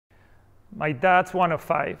My dad's one of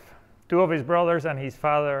 5. 2 of his brothers and his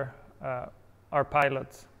father are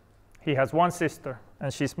pilots. He has 1 sister,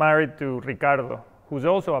 and she's married to Ricardo, who's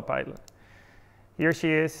also a pilot. Here she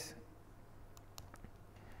is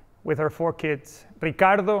with her 4 kids.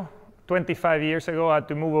 Ricardo, 25 years ago, had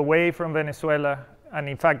to move away from Venezuela, and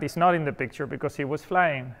in fact, he's not in the picture because he was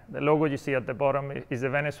flying. The logo you see at the bottom is the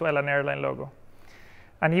Venezuelan airline logo.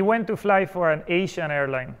 And he went to fly for an Asian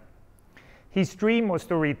airline. His dream was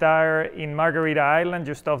to retire in Margarita Island,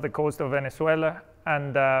 just off the coast of Venezuela,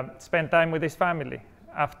 and spend time with his family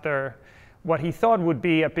after what he thought would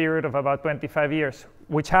be a period of about 25 years,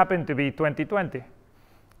 which happened to be 2020.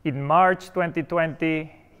 In March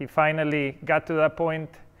 2020, he finally got to that point,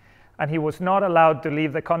 and he was not allowed to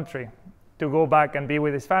leave the country to go back and be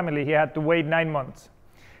with his family. He had to wait 9 months.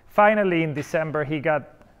 Finally, in December, he got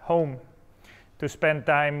home to spend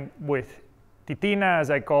time with Titina, as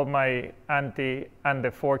I called my auntie, and the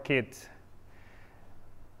 4 kids.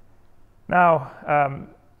 Now,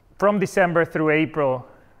 from December through April,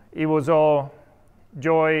 it was all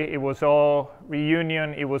joy, it was all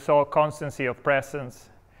reunion, it was all constancy of presence.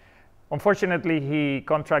 Unfortunately, he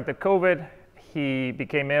contracted COVID, he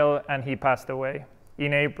became ill, and he passed away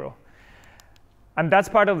in April. And that's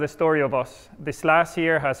part of the story of us. This last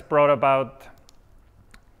year has brought about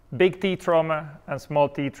big T trauma and small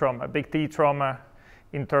t trauma. Big T trauma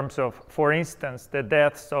in terms of, for instance, the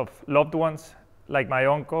deaths of loved ones, like my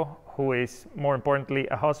uncle, who is, more importantly,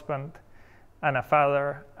 a husband and a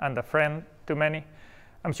father and a friend to many.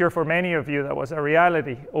 I'm sure for many of you that was a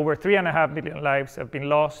reality. Over 3.5 million lives have been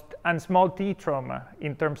lost, and small t trauma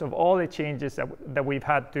in terms of all the changes that we've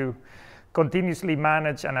had to continuously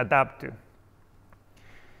manage and adapt to.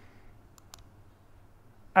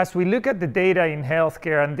 As we look at the data in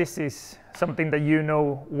healthcare, and this is something that you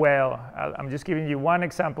know well, I'm just giving you one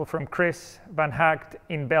example from Chris Van Hacht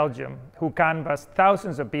in Belgium, who canvassed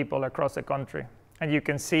thousands of people across the country. And you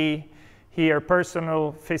can see here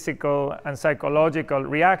personal, physical, and psychological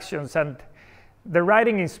reactions. And the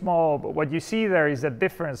writing is small, but what you see there is a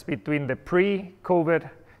difference between the pre-COVID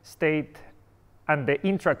state and the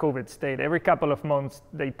intra-COVID state. Every couple of months,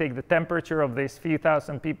 they take the temperature of these few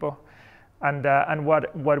thousand people. And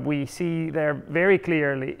what we see there very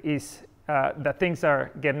clearly is that things are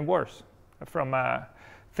getting worse from a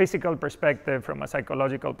physical perspective, from a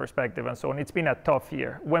psychological perspective, and so on. It's been a tough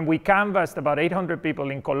year. When we canvassed about 800 people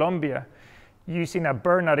in Colombia using a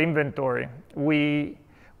burnout inventory, we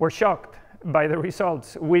were shocked by the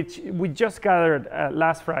results, which we just gathered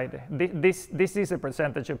last Friday. This is a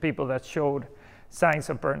percentage of people that showed signs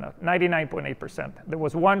of burnout, 99.8%. There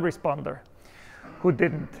was 1 responder who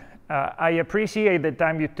didn't. I appreciate the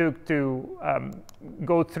time you took to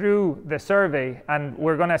go through the survey, and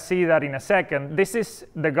we're going to see that in a second. This is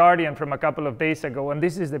The Guardian from a couple of days ago, and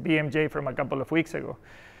this is the BMJ from a couple of weeks ago.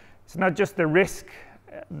 It's not just the risk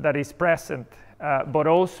that is present, but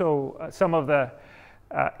also some of the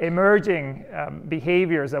emerging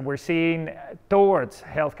behaviors that we're seeing towards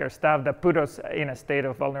healthcare staff that put us in a state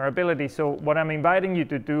of vulnerability. So what I'm inviting you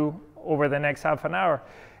to do over the next half an hour,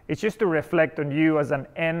 it's just to reflect on you as an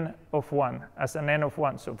N of 1, as an N of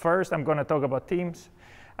 1. So first, I'm going to talk about teams,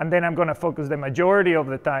 and then I'm going to focus the majority of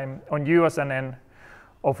the time on you as an N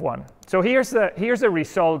of 1. So here's the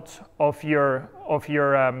results of your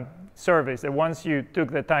surveys, the ones you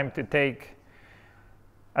took the time to take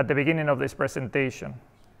at the beginning of this presentation.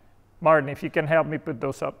 Martin, if you can help me put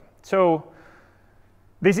those up. So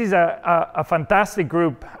this is a fantastic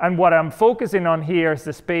group, and what I'm focusing on here is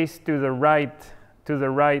the space to the right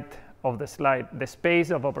of the slide, the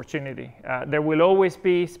space of opportunity. There will always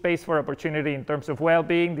be space for opportunity in terms of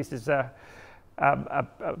well-being. This is a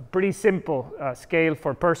pretty simple scale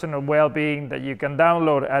for personal well-being that you can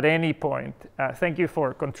download at any point. Thank you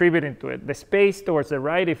for contributing to it. The space towards the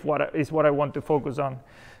right is what I want to focus on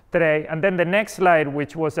today. And then the next slide,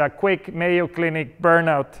 which was a quick Mayo Clinic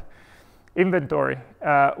burnout inventory,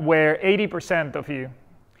 where 80% of you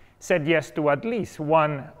said yes to at least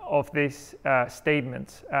one of these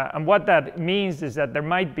statements. And what that means is that there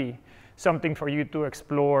might be something for you to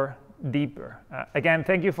explore deeper. Again,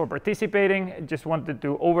 thank you for participating. I just wanted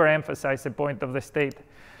to overemphasize the point of the state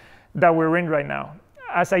that we're in right now.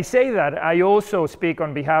 As I say that, I also speak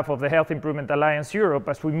on behalf of the Health Improvement Alliance Europe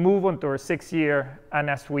as we move on to our 6th year, and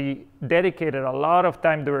as we dedicated a lot of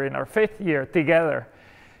time during our 5th year together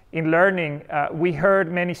in learning. We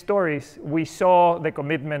heard many stories. We saw the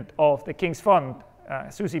commitment of the King's Fund,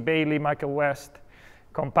 Susie Bailey, Michael West,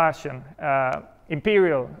 Compassion,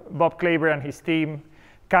 Imperial, Bob Klaber and his team,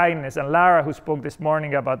 Kindness, and Lara, who spoke this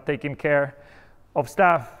morning about taking care of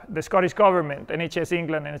staff, the Scottish Government, NHS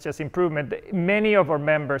England, NHS Improvement, many of our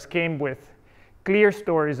members came with clear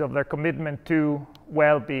stories of their commitment to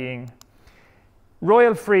well-being.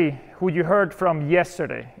 Royal Free, who you heard from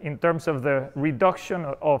yesterday in terms of the reduction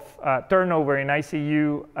of turnover in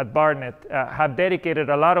ICU at Barnet, have dedicated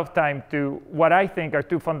a lot of time to what I think are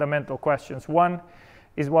two fundamental questions. One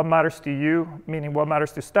is what matters to you, meaning what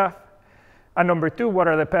matters to staff. And number two, what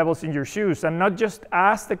are the pebbles in your shoes? And not just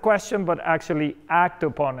ask the question, but actually act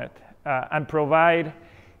upon it and provide,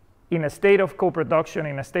 in a state of co-production,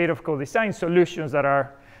 in a state of co-design, solutions that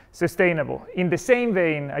are sustainable. In the same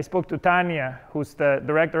vein, I spoke to Tanya, who's the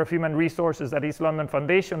Director of Human Resources at East London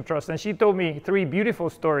Foundation Trust, and she told me 3 beautiful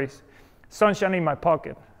stories. Sunshine in my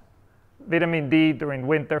pocket, vitamin D during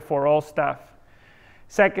winter for all staff.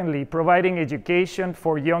 Secondly, providing education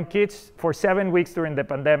for young kids for 7 weeks during the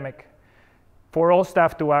pandemic, for all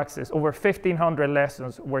staff to access. Over 1,500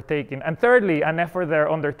 lessons were taken. And thirdly, an effort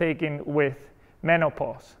they're undertaking with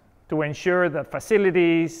menopause to ensure that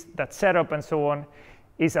facilities, that setup and so on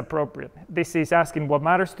is appropriate. This is asking what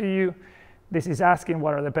matters to you. This is asking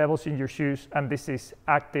what are the pebbles in your shoes, and this is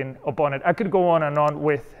acting upon it. I could go on and on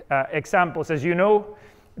with examples. As you know,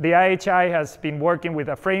 the IHI has been working with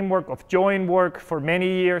a framework of joint work for many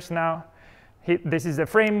years now. This is the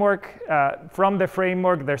framework. From the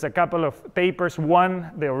framework, there's a couple of papers.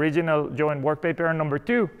 One, the original joint work paper, and number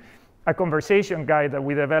 2, a conversation guide that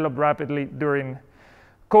we developed rapidly during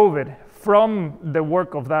COVID. From the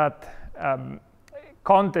work of that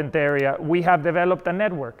content area, we have developed a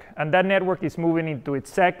network, and that network is moving into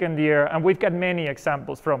its 2nd year, and we've got many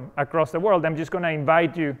examples from across the world. I'm just going to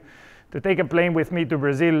invite you to take a plane with me to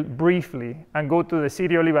Brazil briefly and go to the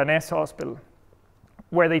Sírio-Libanês hospital,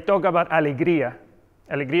 where they talk about alegria.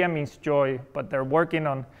 Alegria means joy, but they're working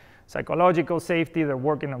on psychological safety, they're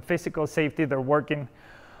working on physical safety, they're working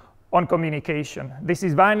on communication. This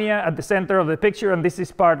is Vania at the center of the picture, and this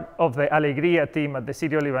is part of the Alegria team at the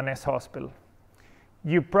Sírio-Libanês hospital.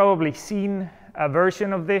 You've probably seen a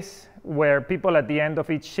version of this where people at the end of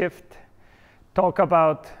each shift talk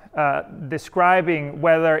about describing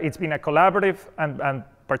whether it's been a collaborative and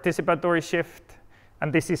participatory shift,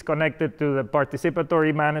 and this is connected to the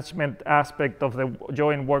participatory management aspect of the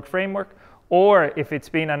joint work framework, or if it's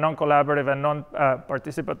been a non-collaborative and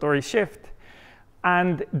non-participatory shift.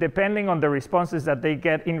 And depending on the responses that they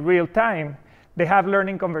get in real time, they have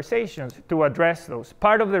learning conversations to address those.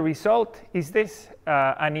 Part of the result is this,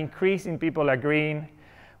 an increase in people agreeing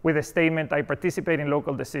with a statement, I participate in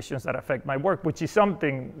local decisions that affect my work, which is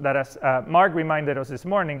something that, as Mark reminded us this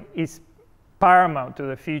morning, is paramount to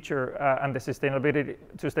the future and the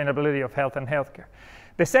sustainability of health and healthcare.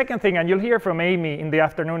 The second thing, and you'll hear from Amy in the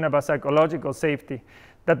afternoon about psychological safety,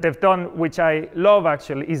 that they've done, which I love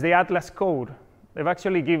actually, is the Atlas Code. They've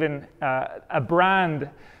actually given a brand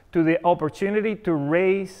to the opportunity to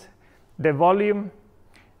raise the volume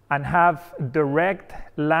and have direct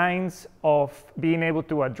lines of being able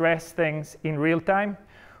to address things in real time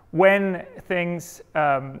when things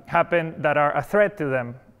happen that are a threat to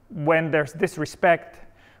them, when there's disrespect,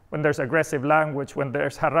 when there's aggressive language, when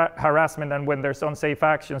there's harassment, and when there's unsafe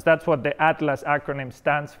actions. That's what the ATLAS acronym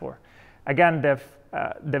stands for. Again, they've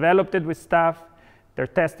developed it with staff, they're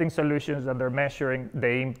testing solutions, and they're measuring the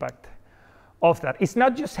impact of that. It's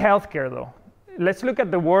not just healthcare, though. Let's look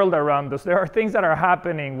at the world around us. There are things that are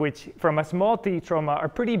happening which, from a small t trauma, are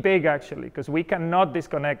pretty big, actually, because we cannot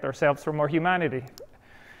disconnect ourselves from our humanity.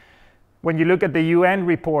 When you look at the UN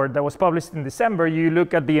report that was published in December, you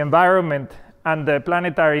look at the environment and the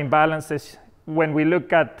planetary imbalances. When we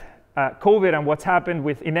look at COVID and what's happened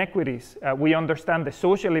with inequities, we understand the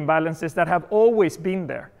social imbalances that have always been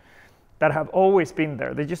there.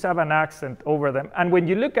 They just have an accent over them. And when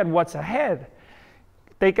you look at what's ahead,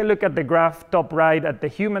 take a look at the graph top right at the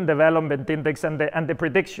Human Development Index and the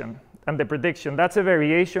prediction. That's a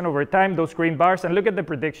variation over time, those green bars, and look at the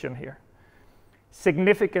prediction here.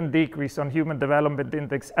 Significant decrease on Human Development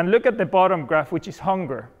Index. And look at the bottom graph, which is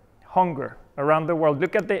hunger around the world.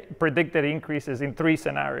 Look at the predicted increases in 3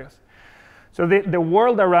 scenarios. So the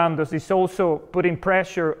world around us is also putting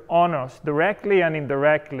pressure on us directly and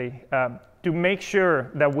indirectly to make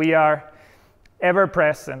sure that we are ever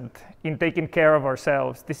present in taking care of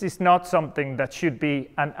ourselves. This is not something that should be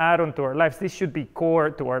an add-on to our lives. This should be core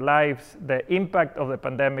to our lives. The impact of the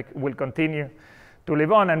pandemic will continue to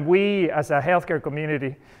live on, and we as a healthcare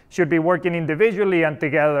community should be working individually and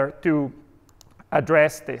together to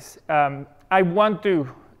address this. I want to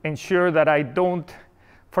ensure that I don't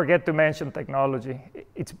forget to mention technology.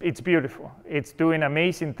 It's beautiful. It's doing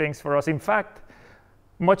amazing things for us. In fact,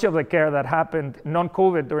 much of the care that happened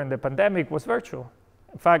non-COVID during the pandemic was virtual.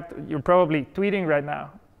 In fact, you're probably tweeting right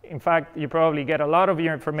now. In fact, you probably get a lot of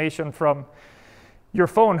your information from your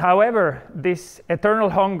phone. However, this eternal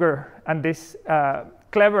hunger and this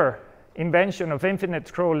clever invention of infinite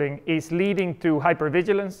scrolling is leading to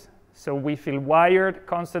hypervigilance. So we feel wired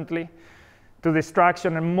constantly, to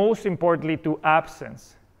distraction, and most importantly, to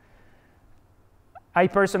absence. I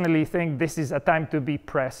personally think this is a time to be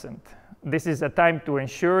present. This is a time to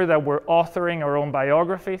ensure that we're authoring our own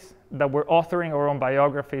biographies, that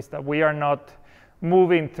we are not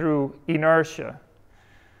moving through inertia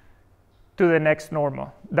to the next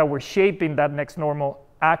normal, that we're shaping that next normal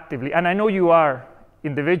actively. And I know you are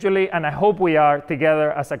individually, and I hope we are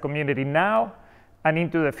together as a community now and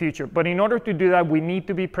into the future. But in order to do that, we need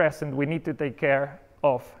to be present. We need to take care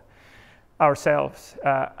of ourselves.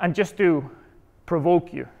 And just to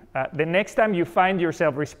provoke you, the next time you find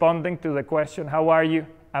yourself responding to the question, how are you?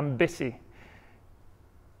 I'm busy.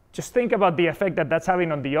 Just think about the effect that that's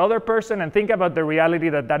having on the other person, and think about the reality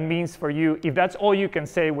that that means for you if that's all you can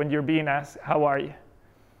say when you're being asked, how are you?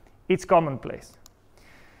 It's commonplace.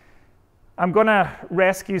 I'm going to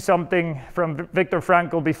rescue something from Viktor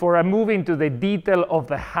Frankl before I move into the detail of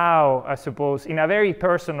the how, I suppose, in a very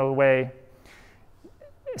personal way.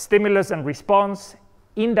 Stimulus and response.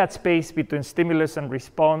 In that space between stimulus and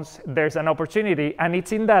response, there's an opportunity, and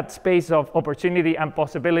it's in that space of opportunity and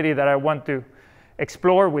possibility that I want to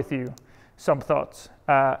explore with you some thoughts.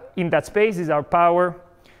 In that space is our power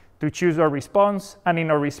to choose our response, and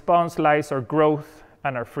in our response lies our growth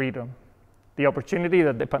and our freedom. The opportunity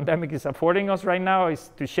that the pandemic is affording us right now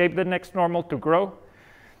is to shape the next normal, to grow,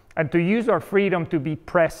 and to use our freedom to be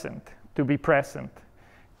present,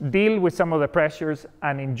 deal with some of the pressures,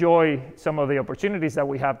 and enjoy some of the opportunities that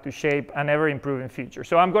we have to shape an ever-improving future.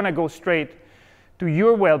 So I'm going to go straight to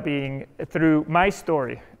your well-being through my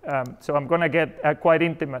story. So I'm going to get quite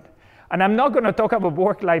intimate. And I'm not going to talk about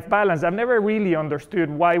work-life balance. I've never really understood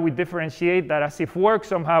why we differentiate that, as if work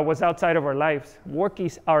somehow was outside of our lives. Work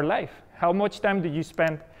is our life. How much time do you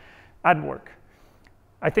spend at work?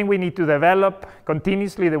 I think we need to develop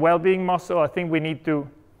continuously the well-being muscle. I think we need to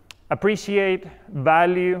appreciate,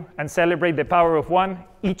 value, and celebrate the power of one.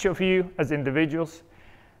 Each of you as individuals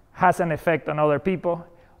has an effect on other people.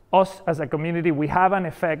 Us as a community, we have an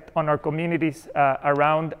effect on our communities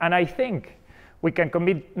around. And I think we can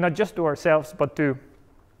commit not just to ourselves, but to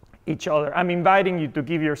each other. I'm inviting you to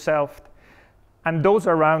give yourself and those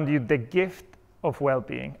around you the gift of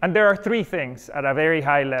well-being. And there are three things at a very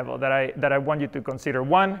high level that I want you to consider.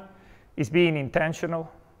 One is being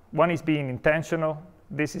intentional.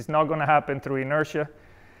 This is not going to happen through inertia.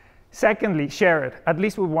 Secondly, share it, at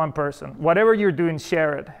least with one person. Whatever you're doing,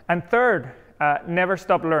 share it. And third, never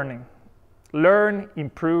stop learning. Learn,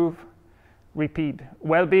 improve, repeat.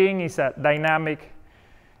 Well-being is a dynamic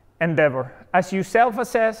endeavor. As you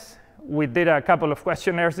self-assess, we did a couple of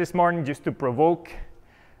questionnaires this morning just to provoke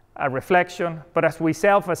a reflection. But as we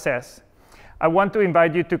self-assess, I want to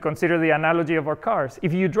invite you to consider the analogy of our cars.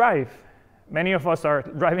 If you drive, many of us are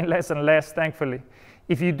driving less and less, thankfully.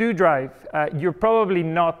 If you do drive, you're probably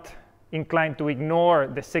not inclined to ignore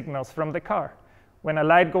the signals from the car. When a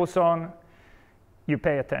light goes on, you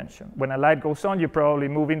pay attention. When a light goes on, you probably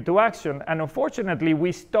move into action. And unfortunately,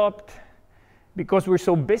 we stopped because we're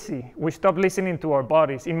so busy. We stopped listening to our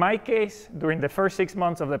bodies. In my case, during the first 6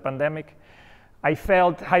 months of the pandemic, I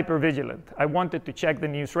felt hypervigilant. I wanted to check the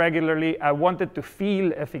news regularly. I wanted to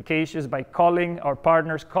feel efficacious by calling our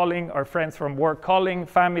partners, calling our friends from work, calling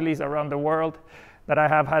families around the world that I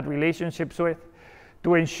have had relationships with,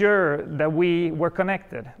 to ensure that we were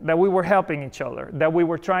connected, that we were helping each other, that we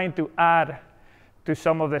were trying to add to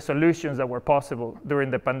some of the solutions that were possible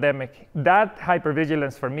during the pandemic. That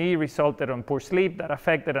hypervigilance for me resulted in poor sleep that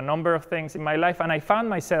affected a number of things in my life, and I found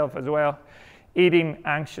myself as well eating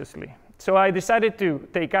anxiously. So I decided to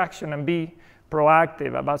take action and be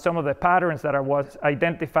proactive about some of the patterns that I was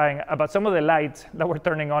identifying, about some of the lights that were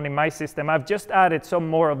turning on in my system. I've just added some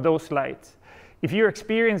more of those lights. If you're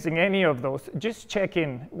experiencing any of those, just check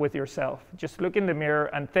in with yourself. Just look in the mirror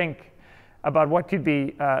and think about what could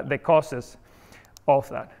be the causes of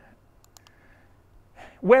that.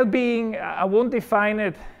 Well-being, I won't define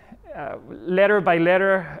it letter by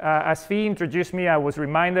letter. As Fee introduced me, I was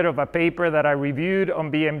reminded of a paper that I reviewed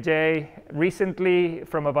on BMJ recently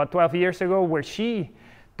from about 12 years ago, where she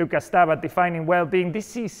took a stab at defining well-being.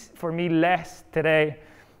 This is, for me, less today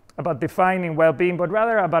about defining well-being, but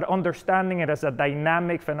rather about understanding it as a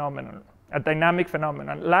dynamic phenomenon.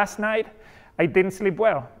 Last night, I didn't sleep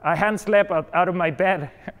well. I hadn't slept out of my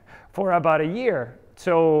bed for about a year.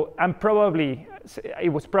 So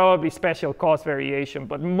it was probably special cause variation,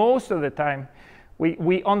 but most of the time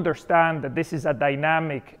We understand that this is a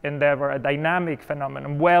dynamic endeavor, a dynamic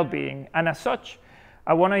phenomenon, well-being. And as such,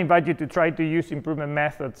 I want to invite you to try to use improvement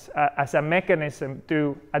methods as a mechanism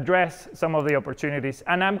to address some of the opportunities.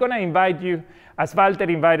 And I'm going to invite you, as Walter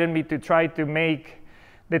invited me, to try to make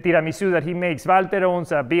the tiramisu that he makes. Walter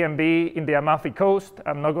owns a B&B in the Amalfi Coast.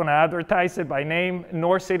 I'm not going to advertise it by name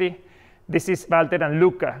nor city. This is Walter and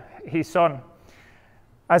Luca, his son.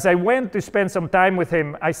 As I went to spend some time with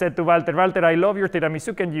him, I said to Walter, Walter, I love your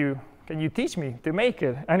tiramisu. Can you teach me to make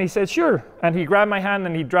it? And he said, sure. And he grabbed my hand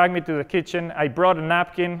and he dragged me to the kitchen. I brought a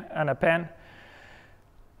napkin and a pen.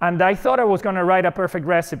 And I thought I was going to write a perfect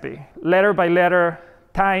recipe, letter by letter,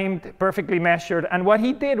 timed, perfectly measured. And what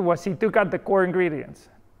he did was he took out the core ingredients,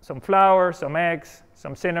 some flour, some eggs,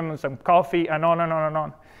 some cinnamon, some coffee, and on and on and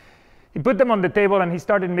on. He put them on the table and he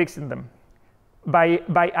started mixing them by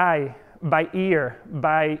eye, by ear,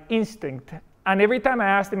 by instinct. And every time I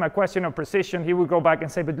asked him a question of precision, he would go back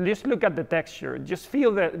and say, but just look at the texture, just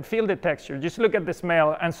feel the texture, just look at the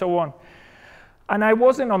smell, and so on. And I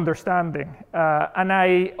wasn't understanding. And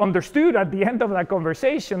I understood at the end of that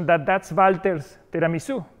conversation that that's Walter's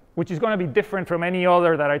tiramisu, which is going to be different from any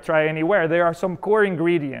other that I try anywhere. There are some core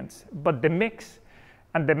ingredients, but the mix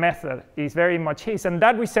and the method is very much his. And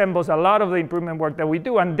that resembles a lot of the improvement work that we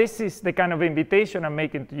do. And this is the kind of invitation I'm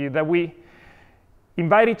making to you, that we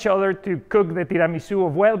invite each other to cook the tiramisu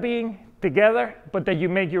of well-being together, but that you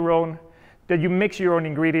make your own, that you mix your own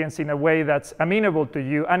ingredients in a way that's amenable to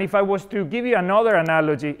you. And if I was to give you another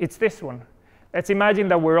analogy, it's this one. Let's imagine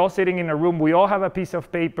that we're all sitting in a room, we all have a piece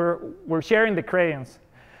of paper, we're sharing the crayons,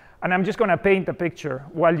 and I'm just going to paint a picture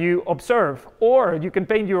while you observe, or you can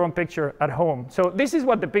paint your own picture at home. So this is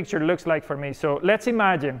what the picture looks like for me. So let's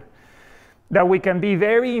imagine that we can be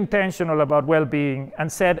very intentional about well-being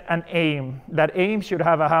and set an aim. That aim should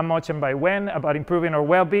have a how much and by when, about improving our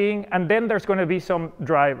well-being, and then there's going to be some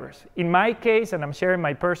drivers. In my case, and I'm sharing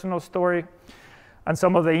my personal story and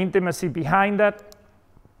some of the intimacy behind that,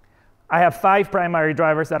 I have 5 primary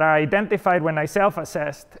drivers that I identified when I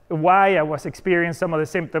self-assessed why I was experiencing some of the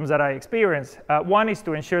symptoms that I experienced. One is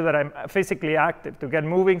to ensure that I'm physically active, to get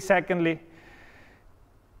moving. Secondly,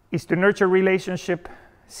 is to nurture relationship,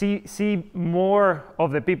 see more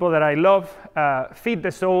of the people that I love, feed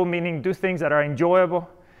the soul, meaning do things that are enjoyable.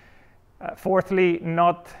 Fourthly,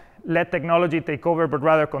 not let technology take over, but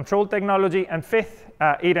rather control technology. And fifth,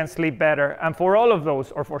 eat and sleep better. And for all of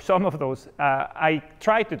those, or for some of those, I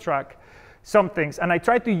try to track some things, and I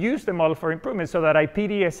try to use the model for improvement so that I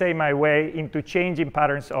PDSA my way into changing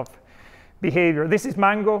patterns of behavior. This is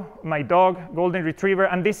Mango, my dog, golden retriever,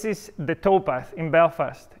 and this is the towpath in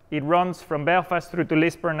Belfast. It runs from Belfast through to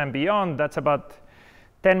Lisburn and beyond. That's about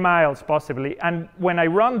 10 miles possibly. And when I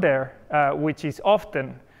run there, which is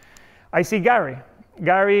often, I see Gary.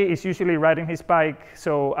 Gary is usually riding his bike,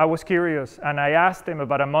 so I was curious, and I asked him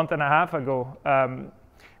about a month and a half ago,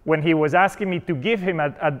 when he was asking me to give him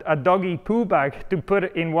a doggy poo bag to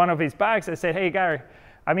put in one of his bags. I said, hey, Gary,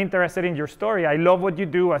 I'm interested in your story. I love what you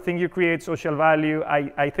do. I think you create social value.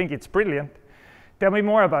 I think it's brilliant. Tell me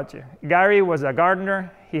more about you. Gary was a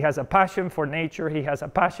gardener. He has a passion for nature. He has a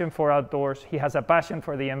passion for outdoors. He has a passion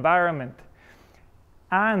for the environment.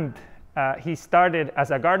 And he started as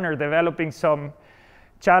a gardener developing some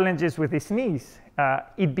challenges with his knees.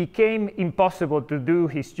 It became impossible to do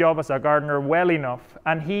his job as a gardener well enough,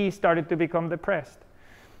 and he started to become depressed.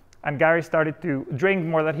 And Gary started to drink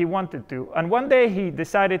more than he wanted to. And one day he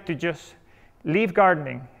decided to just leave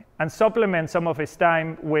gardening and supplement some of his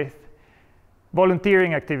time with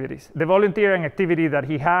volunteering activities. The volunteering activity that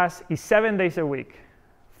he has is 7 days a week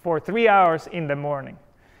for 3 hours in the morning.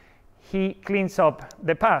 He cleans up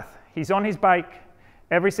the path. He's on his bike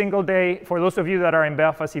every single day. For those of you that are in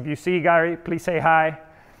Belfast, if you see Gary, please say hi.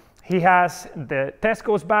 He has the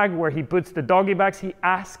Tesco's bag where he puts the doggy bags. He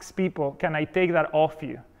asks people, can I take that off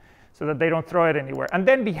you? So that they don't throw it anywhere. And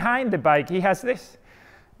then behind the bike, he has this,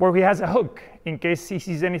 where he has a hook in case he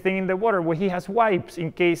sees anything in the water, where he has wipes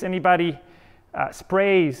in case anybody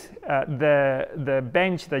sprays the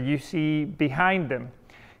bench that you see behind them.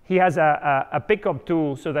 He has a pickup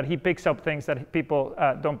tool so that he picks up things that people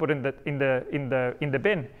don't put in the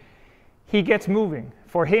bin. He gets moving.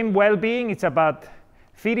 For him, well-being, it's about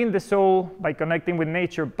feeding the soul by connecting with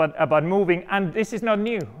nature, but about moving. And this is not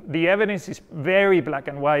new. The evidence is very black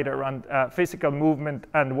and white around physical movement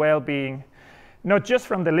and well-being, not just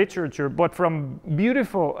from the literature, but from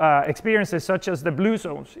beautiful experiences such as the blue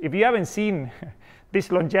zones. If you haven't seen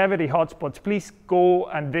these longevity hotspots, please go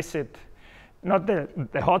and visit. Not the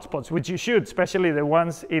hotspots, which you should, especially the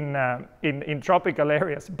ones in tropical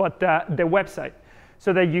areas, but the website.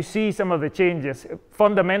 so that you see some of the changes.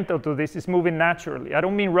 Fundamental to this is moving naturally. I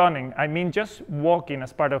don't mean running, I mean just walking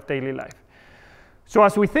as part of daily life. So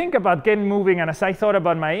as we think about getting moving, and as I thought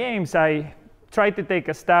about my aims, I tried to take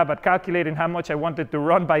a stab at calculating how much I wanted to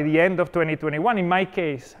run by the end of 2021. In my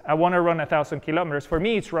case, I want to run 1,000 kilometers. For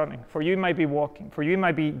me, it's running. For you, it might be walking. For you, it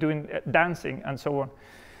might be doing dancing and so on.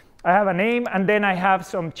 I have an aim, and then I have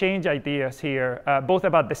some change ideas here, both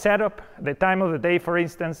about the setup, the time of the day, for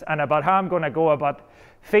instance, and about how I'm going to go about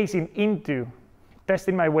facing into,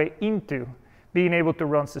 testing my way into being able to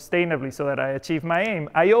run sustainably so that I achieve my aim.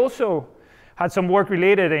 I also had some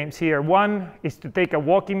work-related aims here. One is to take a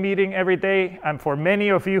walking meeting every day, and for many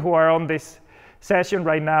of you who are on this session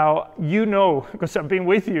right now, you know, because I've been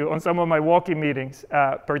with you on some of my walking meetings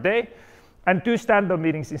per day, and 2 stand-up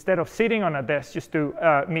meetings instead of sitting on a desk just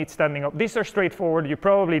to meet standing up. These are straightforward. You're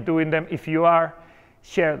probably doing them. If you are,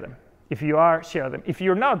 share them. If you are, share them. If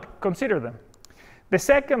you're not, consider them. The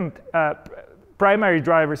second primary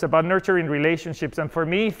driver is about nurturing relationships, and for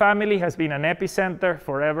me, family has been an epicenter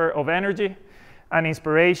forever of energy and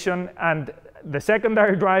inspiration, and the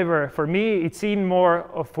secondary driver for me, it's seeing more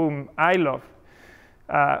of whom I love.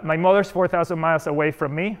 My mother's 4,000 miles away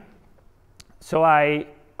from me, so I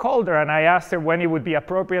called her and I asked her when it would be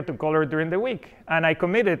appropriate to call her during the week, and I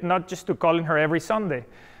committed not just to calling her every Sunday,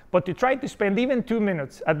 but to try to spend even 2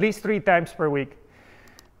 minutes, at least 3 times per week,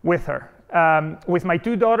 with her. With my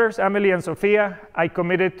 2 daughters, Emily and Sophia, I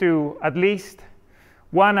committed to at least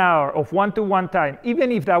 1 hour of one-to-one time,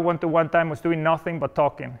 even if that one-to-one time was doing nothing but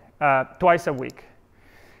talking, twice a week.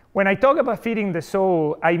 When I talk about feeding the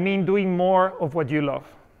soul, I mean doing more of what you love.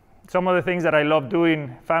 Some of the things that I love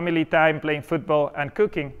doing, family time, playing football, and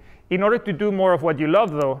cooking. In order to do more of what you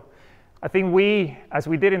love, though, I think we, as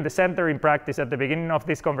we did in the center in practice at the beginning of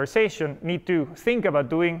this conversation, need to think about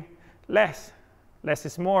doing less. Less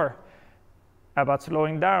is more. About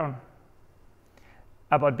slowing down,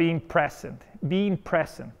 about being present,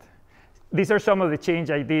 These are some of the change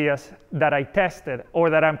ideas that I tested or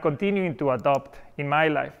that I'm continuing to adopt in my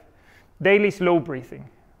life. Daily slow breathing,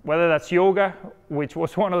 whether that's yoga, which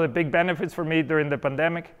was one of the big benefits for me during the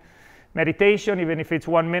pandemic, meditation, even if it's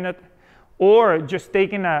 1 minute, or just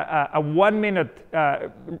taking a 1 minute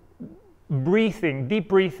deep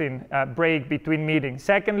breathing break between meetings.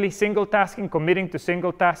 Secondly, single tasking, committing to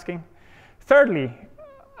single tasking. Thirdly,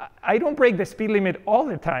 I don't break the speed limit all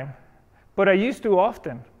the time, but I used to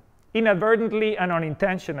often, inadvertently and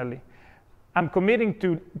unintentionally. I'm committing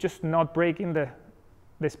to just not breaking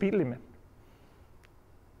the speed limit.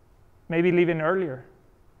 Maybe leaving earlier.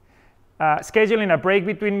 Scheduling a break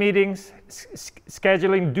between meetings,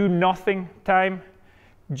 scheduling do nothing time,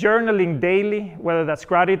 journaling daily, whether that's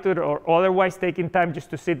gratitude or otherwise, taking time just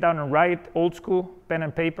to sit down and write, old school, pen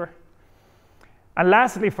and paper. And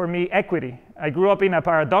lastly, for me, equity. I grew up in a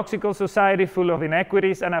paradoxical society full of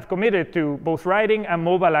inequities, and I've committed to both writing and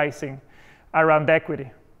mobilizing around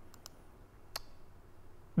equity.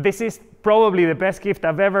 This is probably the best gift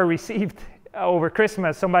I've ever received over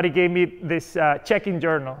Christmas. Somebody gave me this check-in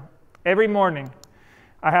journal. Every morning,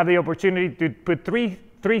 I have the opportunity to put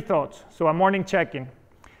three thoughts, so a morning check-in,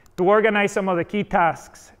 to organize some of the key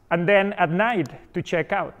tasks, and then at night to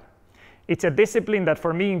check out. It's a discipline that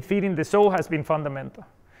for me in feeding the soul has been fundamental.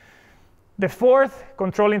 The fourth,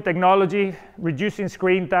 controlling technology, reducing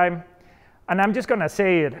screen time. And I'm just going to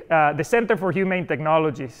say it, the Center for Humane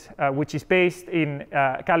Technologies, which is based in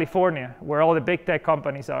California, where all the big tech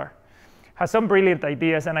companies are, has some brilliant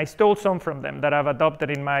ideas, and I stole some from them that I've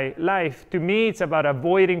adopted in my life. To me, it's about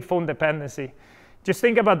avoiding phone dependency. Just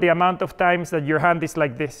think about the amount of times that your hand is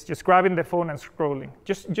like this, just grabbing the phone and scrolling.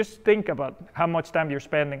 Just think about how much time you're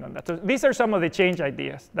spending on that. So these are some of the change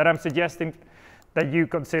ideas that I'm suggesting that you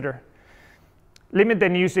consider. Limit the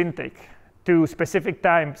news intake to specific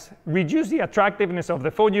times. Reduce the attractiveness of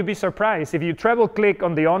the phone. You'd be surprised. If you treble click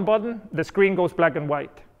on the on button, the screen goes black and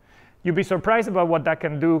white. You'd be surprised about what that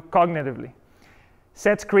can do cognitively.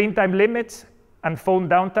 Set screen time limits and phone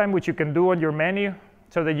downtime, which you can do on your menu,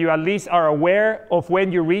 so that you at least are aware of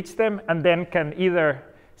when you reach them and then can either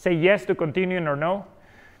say yes to continuing or no.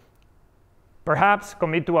 Perhaps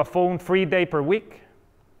commit to a phone-free day per week.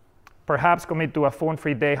 Perhaps commit to a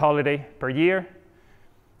phone-free day holiday per year.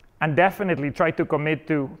 And definitely try to commit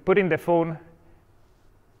to putting the phone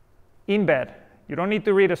in bed. You don't need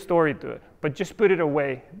to read a story to it, but just put it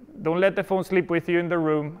away. Don't let the phone sleep with you in the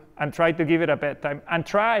room, and try to give it a bedtime. And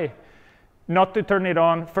try not to turn it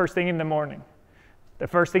on first thing in the morning. The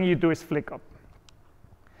first thing you do is flick up.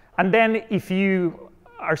 And then if you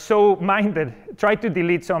are so minded, try to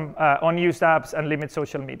delete some unused apps and limit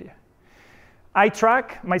social media. I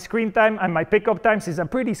track my screen time and my pickup times. Is a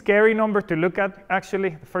pretty scary number to look at,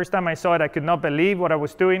 actually. The first time I saw it, I could not believe what I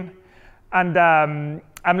was doing. And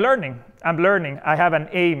I'm learning. I have an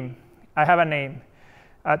aim.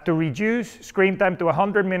 To reduce screen time to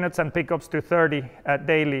 100 minutes and pickups to 30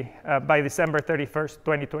 daily by December 31st,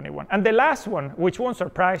 2021. And the last one, which won't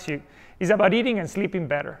surprise you, is about eating and sleeping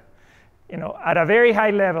better. At a very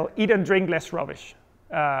high level, eat and drink less rubbish.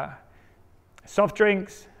 Soft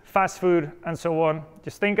drinks, fast food, and so on.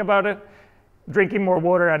 Just think about it. Drinking more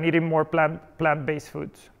water and eating more plant-based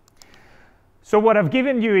foods. So what I've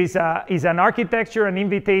given you is an architecture, an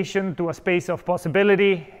invitation to a space of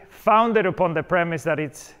possibility, founded upon the premise that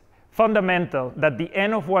it's fundamental that the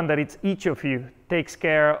N of one, that it's each of you, takes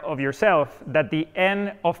care of yourself, that the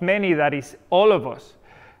N of many, that is all of us,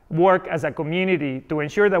 work as a community to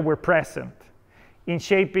ensure that we're present in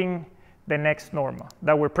shaping the next normal,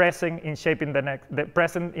 that we're present in shaping the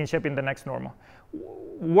next normal.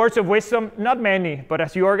 Words of wisdom, not many, but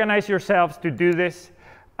as you organize yourselves to do this,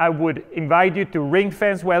 I would invite you to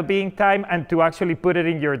ring-fence well-being time and to actually put it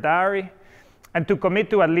in your diary and to commit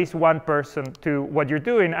to at least one person to what you're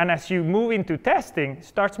doing. And as you move into testing,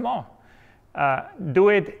 start small. Do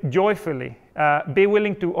it joyfully. Be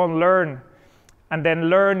willing to unlearn and then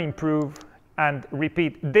learn, improve, and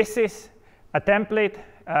repeat. This is a template.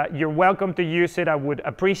 You're welcome to use it. I would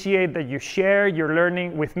appreciate that you share your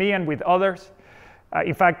learning with me and with others.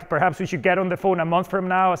 In fact, perhaps we should get on the phone a month from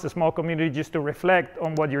now as a small community just to reflect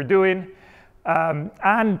on what you're doing.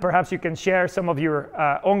 And perhaps you can share some of your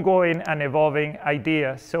ongoing and evolving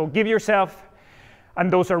ideas. So give yourself and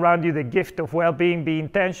those around you the gift of well-being. Be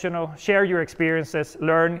intentional. Share your experiences.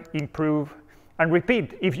 Learn, improve, and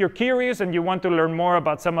repeat. If you're curious and you want to learn more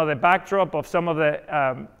about some of the backdrop of some of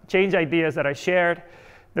the change ideas that I shared,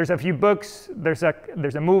 there's a few books, there's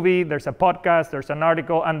a movie, there's a podcast, there's an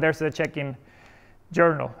article, and there's a check-in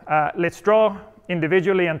journal. Let's draw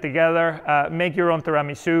individually and together. Make your own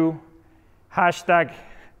tiramisu. Hashtag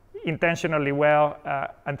intentionally well.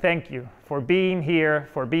 And thank you for being here,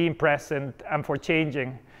 for being present, and for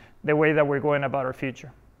changing the way that we're going about our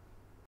future.